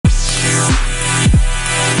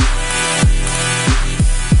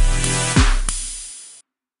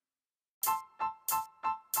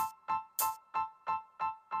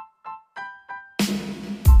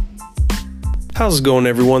How's it going,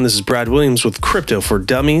 everyone? This is Brad Williams with Crypto for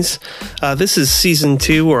Dummies. This is season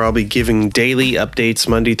 2, where I'll be giving daily updates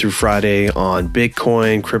Monday through Friday on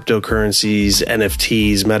Bitcoin, cryptocurrencies,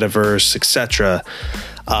 NFTs, metaverse, etc.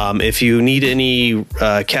 If you need any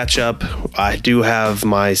catch up, I do have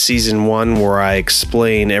my season 1 where I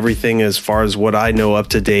explain everything as far as what I know up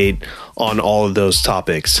to date on all of those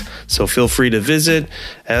topics. So feel free to visit.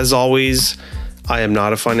 As always, I am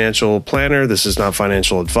not a financial planner. This is not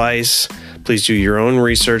financial advice. Please do your own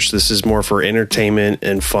research. This is more for entertainment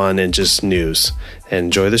and fun and just news.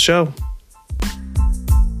 Enjoy the show.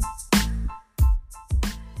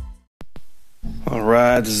 All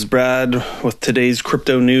right, this is Brad with today's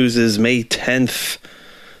crypto news. Is May 10th,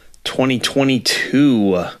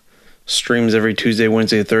 2022. Streams every Tuesday,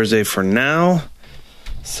 Wednesday, Thursday for now.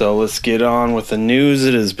 So let's get on with the news.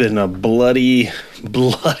 It has been a bloody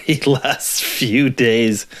last few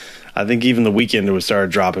days. I think even the weekend it started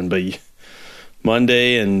dropping, but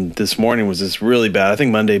Monday and this morning was just really bad. I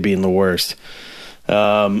think Monday being the worst.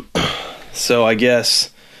 So I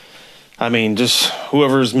guess, just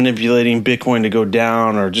whoever's manipulating Bitcoin to go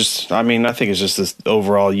down, or just, I think it's just this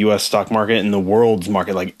overall U.S. stock market and the world's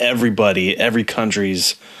market. Like every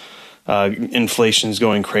country's inflation's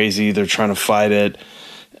going crazy. They're trying to fight it.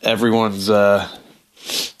 Everyone's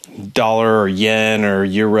dollar or yen or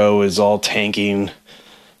euro is all tanking.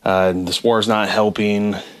 This war is not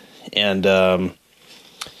helping. And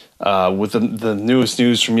with the newest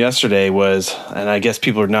news from yesterday was, and I guess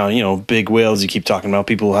people are now, big whales you keep talking about,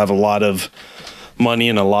 people have a lot of money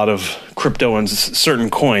and a lot of crypto and certain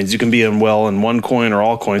coins. You can be in one coin or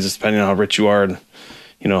all coins, depending on how rich you are and,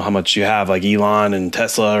 how much you have, like Elon and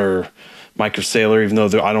Tesla or Micro Sailor, even though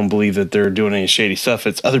I don't believe that they're doing any shady stuff.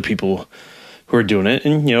 It's other people who are doing it.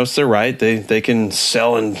 And, it's their right. They can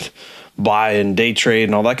sell and buy and day trade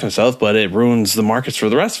and all that kind of stuff, but it ruins the markets for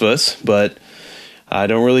the rest of us. But I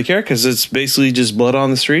don't really care, because it's basically just blood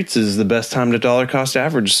on the streets is the best time to dollar cost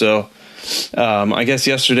average. So I guess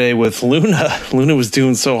yesterday with Luna was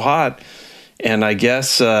doing so hot, and I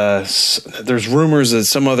guess there's rumors that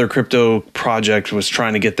some other crypto project was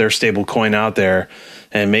trying to get their stable coin out there,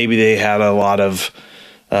 and maybe they had a lot of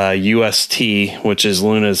UST, which is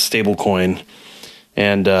Luna's stable coin.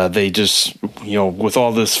 And they just, with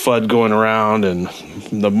all this FUD going around and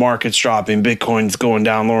the market's dropping, Bitcoin's going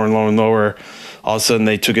down lower and lower and lower, all of a sudden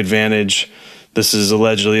they took advantage. This is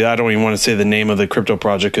allegedly, I don't even want to say the name of the crypto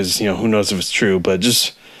project because, who knows if it's true, but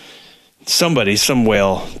just some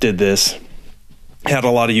whale did this, had a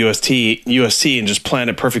lot of UST and just planned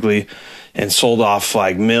it perfectly and sold off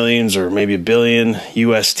like millions or maybe $1 billion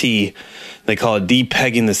UST. They call it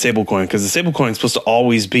depegging the stablecoin, because the stablecoin is supposed to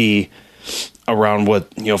always be around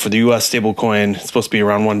what, for the US stablecoin, it's supposed to be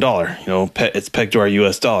around $1. It's pegged to our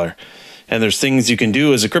US dollar. And there's things you can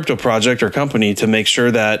do as a crypto project or company to make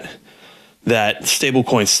sure that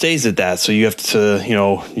stablecoin stays at that. So you have to,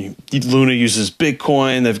 Luna uses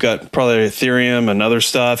Bitcoin. They've got probably Ethereum and other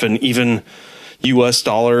stuff, and even US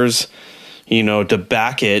dollars, to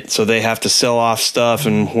back it. So they have to sell off stuff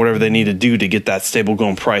and whatever they need to do to get that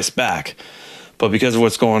stablecoin price back. But because of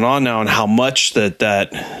what's going on now and how much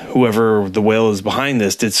that whoever the whale is behind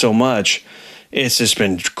this did so much, it's just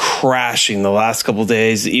been crashing the last couple of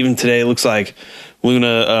days. Even today, it looks like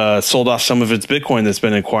Luna sold off some of its Bitcoin that's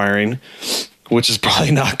been acquiring, which is probably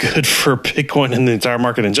not good for Bitcoin and the entire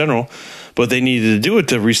market in general. But they needed to do it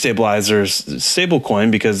to restabilize their stable coin,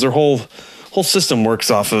 because their whole system works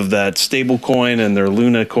off of that stable coin and their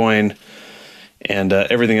Luna coin and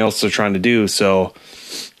everything else they're trying to do. So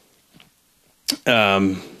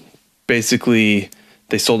basically,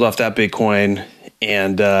 they sold off that Bitcoin.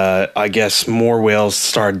 And I guess more whales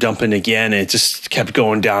started dumping again. And it just kept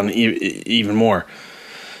going down even more.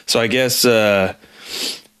 So I guess,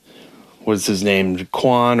 what's his name?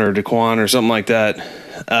 Daquan or something like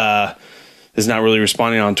that, is not really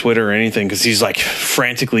responding on Twitter or anything, because he's like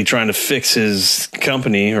frantically trying to fix his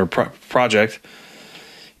company or project.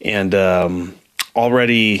 And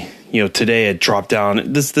already, today it dropped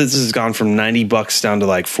down. This has gone from $90 down to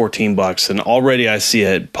like $14, and already I see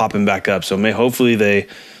it popping back up. So hopefully they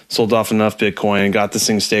sold off enough Bitcoin, got this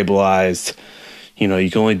thing stabilized. You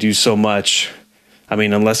can only do so much.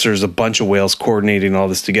 Unless there's a bunch of whales coordinating all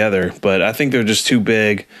this together. But I think they're just too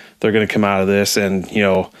big. They're going to come out of this, and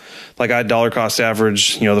like I dollar cost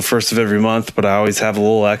average, the first of every month, but I always have a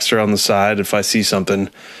little extra on the side if I see something.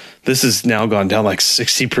 This has now gone down like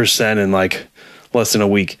 60% in like less than a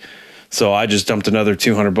week. So I just dumped another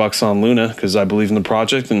 $200 on Luna because I believe in the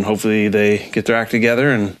project, and hopefully they get their act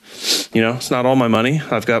together. And it's not all my money.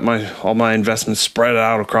 I've got all my investments spread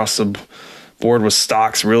out across the board with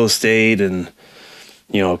stocks, real estate, and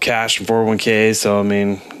cash and 401k. So, I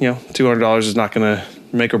mean, $200 is not going to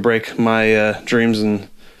make or break my dreams and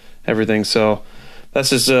everything. So that's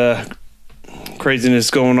just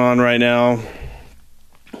craziness going on right now.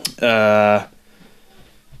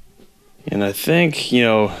 And I think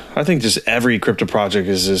just every crypto project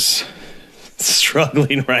is just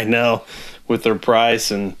struggling right now with their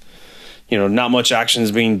price, and not much action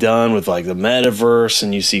is being done with like the metaverse,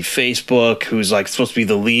 and you see Facebook, who's like supposed to be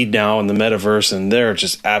the lead now in the metaverse, and they're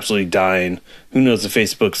just absolutely dying. Who knows if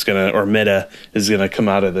Facebook's or Meta is gonna come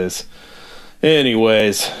out of this?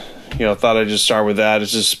 Anyways, thought I'd just start with that.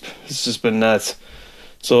 It's just been nuts.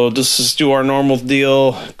 So just do our normal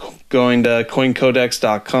deal, going to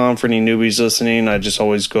coincodex.com for any newbies listening. I just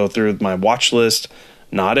always go through my watch list,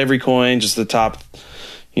 not every coin, just the top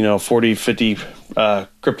 40, 50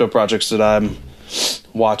 crypto projects that I'm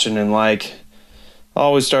watching and like.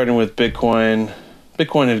 Always starting with Bitcoin.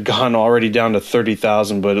 Bitcoin had gone already down to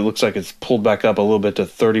 30,000, but it looks like it's pulled back up a little bit to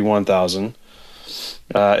 31,000.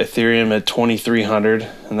 Ethereum at 2,300,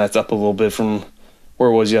 and that's up a little bit from where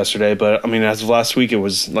it was yesterday. But I mean, as of last week, it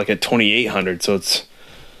was like at 2,800, so it's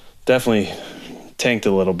definitely tanked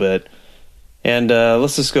a little bit. And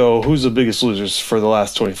let's just go, who's the biggest losers for the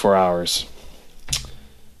last 24 hours?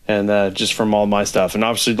 And just from all my stuff. And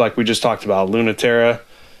obviously, like we just talked about, Lunaterra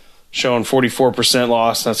showing 44%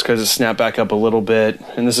 loss. That's because it snapped back up a little bit.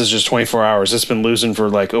 And this is just 24 hours. It's been losing for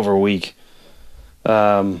like over a week.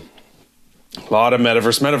 A lot of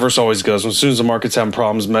Metaverse. Metaverse always goes. As soon as the market's having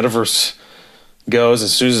problems, Metaverse goes.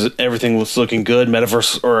 As soon as everything was looking good,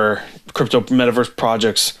 Metaverse or crypto Metaverse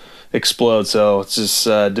projects explode. So it's just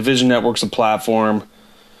Division Network's a platform.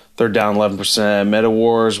 They're down 11%. Meta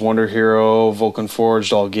Wars, Wonder Hero, Vulcan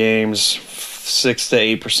Forged, all games 6 to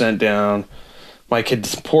 8% down. My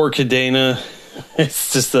poor Cadena,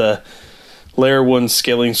 it's just a layer 1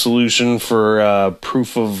 scaling solution for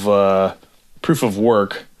proof of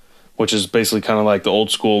work, which is basically kind of like the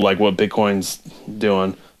old school, like what Bitcoin's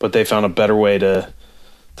doing. But they found a better way to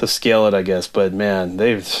scale it, I guess. But man,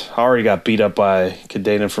 they've already got beat up by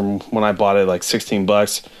Cadena from when I bought it, like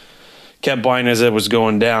 $16. Kept buying as it was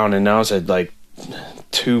going down, and now it's at like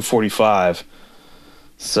 $2.45.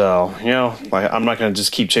 So, I'm not going to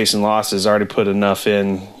just keep chasing losses. I already put enough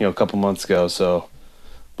in, a couple months ago. So,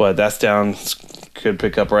 but that's down. Could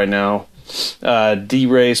pick up right now.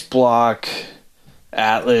 D-Race, Block,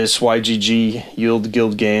 Atlas, YGG, Yield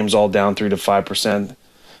Guild Games, all down 3 to 5%.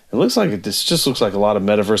 This just looks like a lot of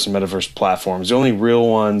Metaverse and Metaverse platforms. The only real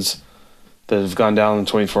ones that have gone down in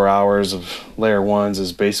 24 hours of layer 1s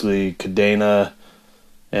is basically Cadena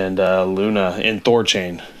and Luna and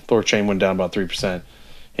Thorchain. Thorchain went down about 3%.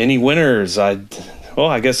 Any winners? I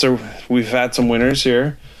guess we've had some winners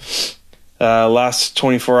here. Last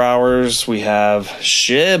 24 hours, we have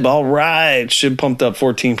SHIB. All right. SHIB pumped up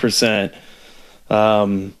 14%.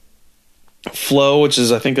 Flow, which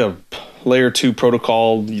is, I think, a layer 2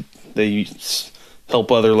 protocol. They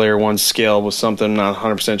help other layer 1s scale with something. Not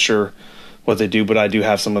 100% sure what they do, but I do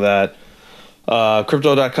have some of that.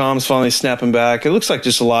 Crypto.com is finally snapping back. It looks like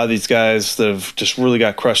just a lot of these guys that have just really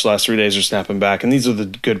got crushed the last 3 days are snapping back, and these are the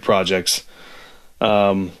good projects.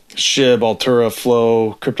 SHIB, Altura,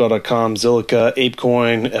 Flow, Crypto.com, Zilliqa,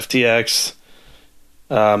 ApeCoin, FTX,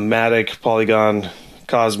 Matic, Polygon,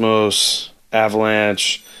 Cosmos,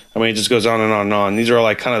 Avalanche. I mean, it just goes on and on and on. These are all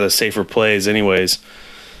like kind of the safer plays anyways.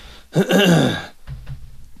 And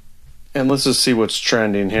let's just see what's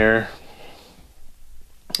trending here.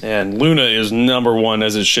 And Luna is number 1,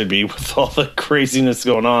 as it should be, with all the craziness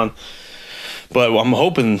going on. But I'm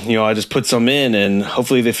hoping, I just put some in, and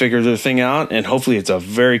hopefully they figure their thing out, and hopefully it's a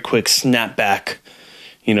very quick snapback,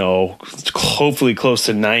 hopefully close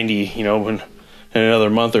to 90, in another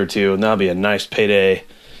month or two, and that'll be a nice payday.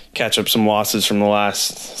 Catch up some losses from the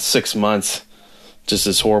last 6 months. Just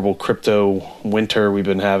this horrible crypto winter we've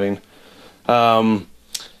been having.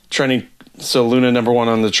 Trending. So Luna number 1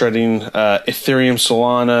 on the trending. Ethereum,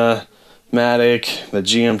 Solana, Matic, the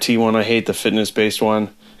GMT one I hate, the fitness-based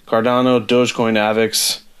one. Cardano, Dogecoin,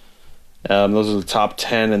 Avix. Those are the top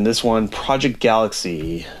 10. And this one, Project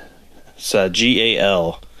Galaxy. It's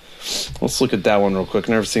GAL. Let's look at that one real quick.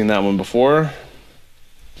 Never seen that one before.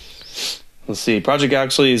 Let's see. Project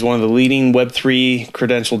Galaxy is one of the leading Web3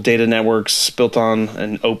 credential data networks built on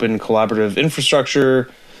an open collaborative infrastructure.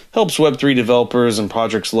 Helps Web3 developers and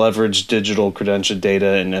projects leverage digital credential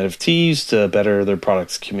data and NFTs to better their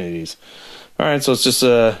products' communities. All right, so it's just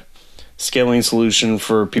a scaling solution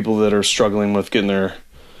for people that are struggling with getting their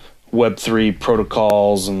Web3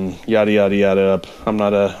 protocols and yada, yada, yada up. I'm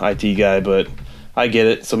not a IT guy, but I get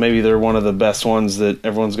it. So maybe they're one of the best ones that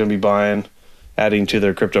everyone's going to be buying, adding to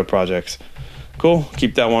their crypto projects. cool.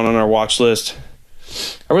 Keep that one on our watch list.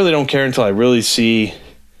 I really don't care until I really see,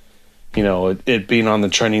 it being on the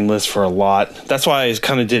trending list for a lot. That's why I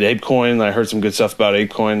kind of did ApeCoin. I heard some good stuff about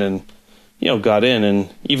ApeCoin and, got in. And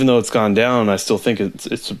even though it's gone down, I still think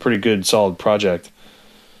it's a pretty good, solid project.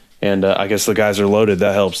 And I guess the guys are loaded.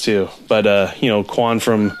 That helps too. But, Quan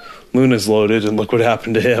from Luna's loaded, and look what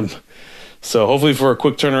happened to him. So hopefully for a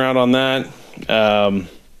quick turnaround on that.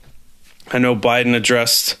 I know Biden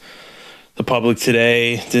addressed the public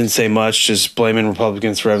today. Didn't say much, just blaming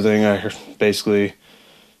Republicans for everything, I heard, basically.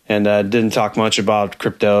 And didn't talk much about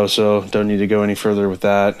crypto, so don't need to go any further with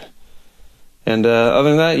that. And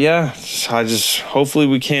other than that, hopefully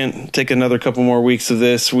we can't take another couple more weeks of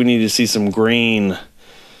this. We need to see some green.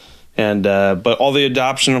 And but all the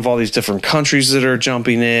adoption of all these different countries that are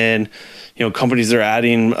jumping in, companies that are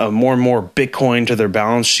adding more and more Bitcoin to their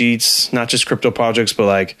balance sheets, not just crypto projects,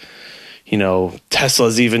 but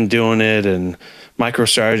Tesla's even doing it and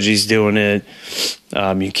MicroStrategy's doing it.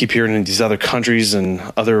 You keep hearing in these other countries and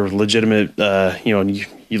other legitimate, at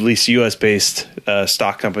least US-based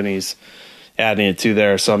stock companies adding it to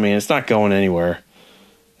there. So, it's not going anywhere.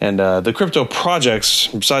 And the crypto projects,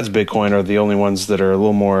 besides Bitcoin, are the only ones that are a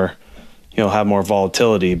little more, have more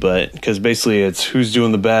volatility. But because basically it's who's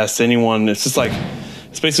doing the best. Anyone, it's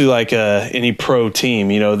basically like any pro team.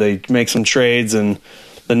 They make some trades and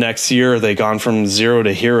the next year they gone from zero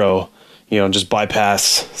to hero, just bypass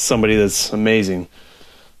somebody that's amazing.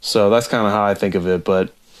 So that's kind of how I think of it.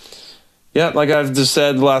 But yeah, like I've just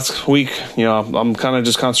said last week, I'm kind of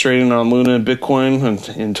just concentrating on Luna and Bitcoin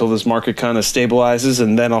until this market kind of stabilizes,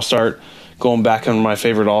 and then I'll start going back on my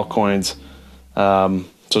favorite altcoins.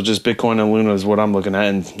 So just Bitcoin and Luna is what I'm looking at,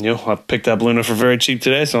 and I picked up Luna for very cheap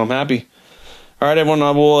today, so I'm happy. All right, everyone.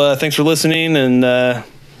 Thanks for listening, and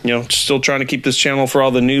still trying to keep this channel for all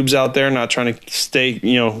the noobs out there. Not trying to stay,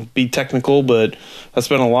 be technical, but I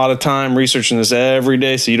spend a lot of time researching this every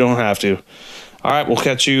day, so you don't have to. All right, we'll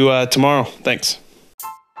catch you tomorrow. Thanks.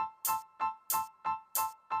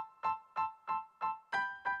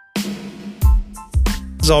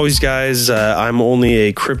 As always, guys, I'm only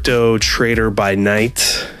a crypto trader by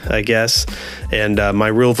night, I guess. And my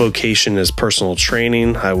real vocation is personal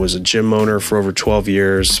training. I was a gym owner for over 12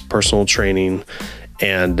 years, personal training,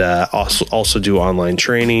 and also do online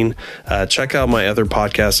training. Check out my other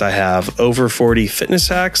podcast I have, Over 40 Fitness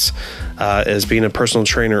Hacks. As being a personal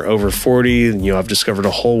trainer over 40, I've discovered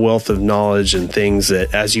a whole wealth of knowledge and things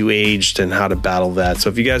that as you aged and how to battle that. So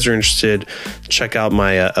if you guys are interested, check out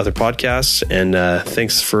my other podcasts, and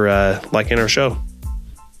thanks for liking our show.